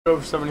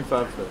over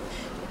 75 fish.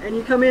 And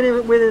you come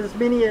in with as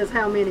many as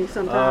how many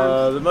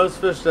sometimes? The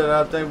most fish that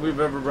I think we've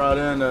ever brought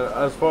in,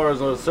 as far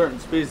as a certain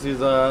species,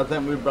 I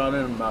think we brought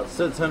in about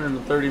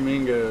 630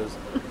 mingos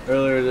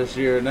earlier this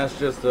year, and that's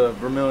just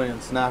Vermilion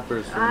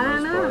snappers for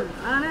the most part.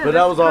 I know. But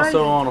that was crazy.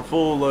 also on a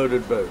full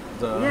loaded boat.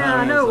 Yeah,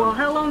 I know. Well,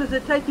 how long does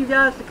it take you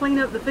guys to clean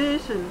up the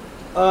fish? And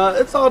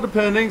it's all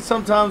depending.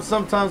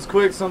 Sometimes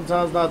quick,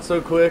 sometimes not so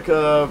quick.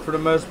 For the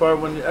most part,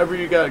 whenever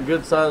you got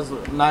good size,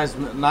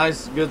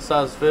 nice good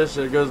sized fish,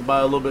 it goes by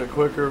a little bit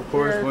quicker. Of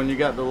course, Yeah. when you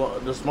got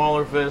the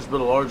smaller fish,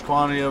 but a large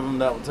quantity of them,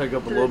 that will take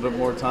up a little bit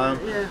more time.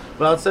 Yeah.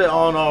 But I'd say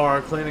all in all,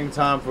 our cleaning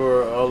time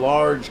for a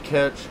large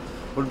catch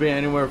would be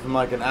anywhere from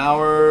like an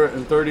hour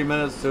and 30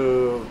 minutes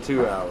to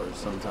 2 hours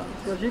sometimes.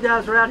 Because you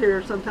guys are out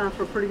here sometimes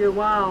for a pretty good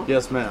while.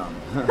 Yes, ma'am.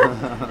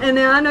 And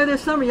now I know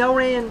this summer y'all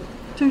ran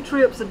 2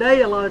 trips a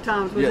day a lot of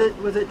times.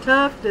 Was it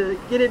tough to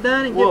get it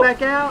done and get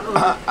back out?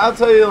 Or? I'll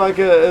tell you, like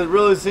it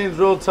really seems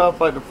real tough.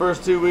 Like the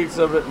first 2 weeks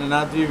of it, and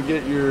after you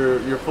get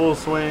your full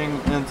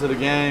swing into the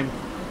game,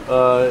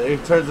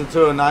 it turns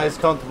into a nice,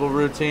 comfortable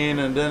routine,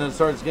 and then it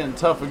starts getting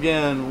tough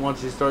again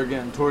once you start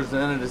getting towards the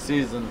end of the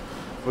season,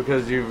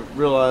 because you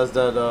realize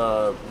that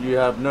you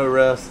have no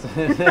rest.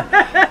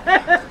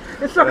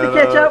 It's starting to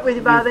catch up with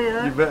you by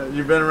then. Huh?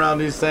 You've been around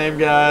these same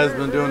guys,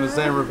 been doing the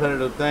same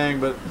repetitive thing,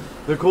 but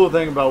the cool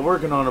thing about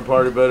working on a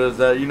party boat is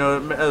that,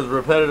 as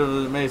repetitive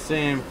as it may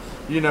seem,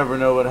 you never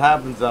know what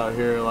happens out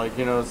here. Like,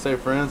 say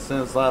for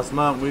instance, last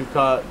month we've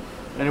caught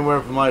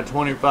anywhere from like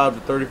 25 to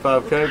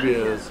 35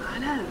 cobias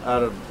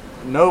out of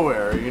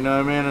nowhere, you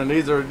know what I mean? And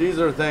these are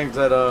things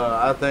that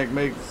I think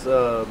makes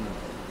a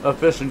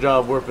fishing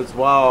job worth its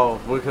while,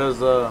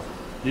 because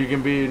you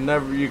can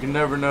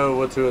never know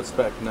what to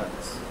expect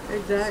next.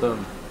 Exactly. So,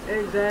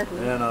 exactly.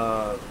 And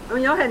I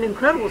mean, y'all had an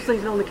incredible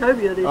season on the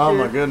cobia this year. Oh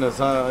my goodness!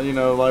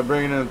 Like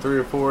bringing in 3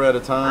 or 4 at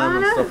a time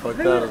and stuff like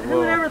that as well. Who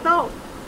would ever thought?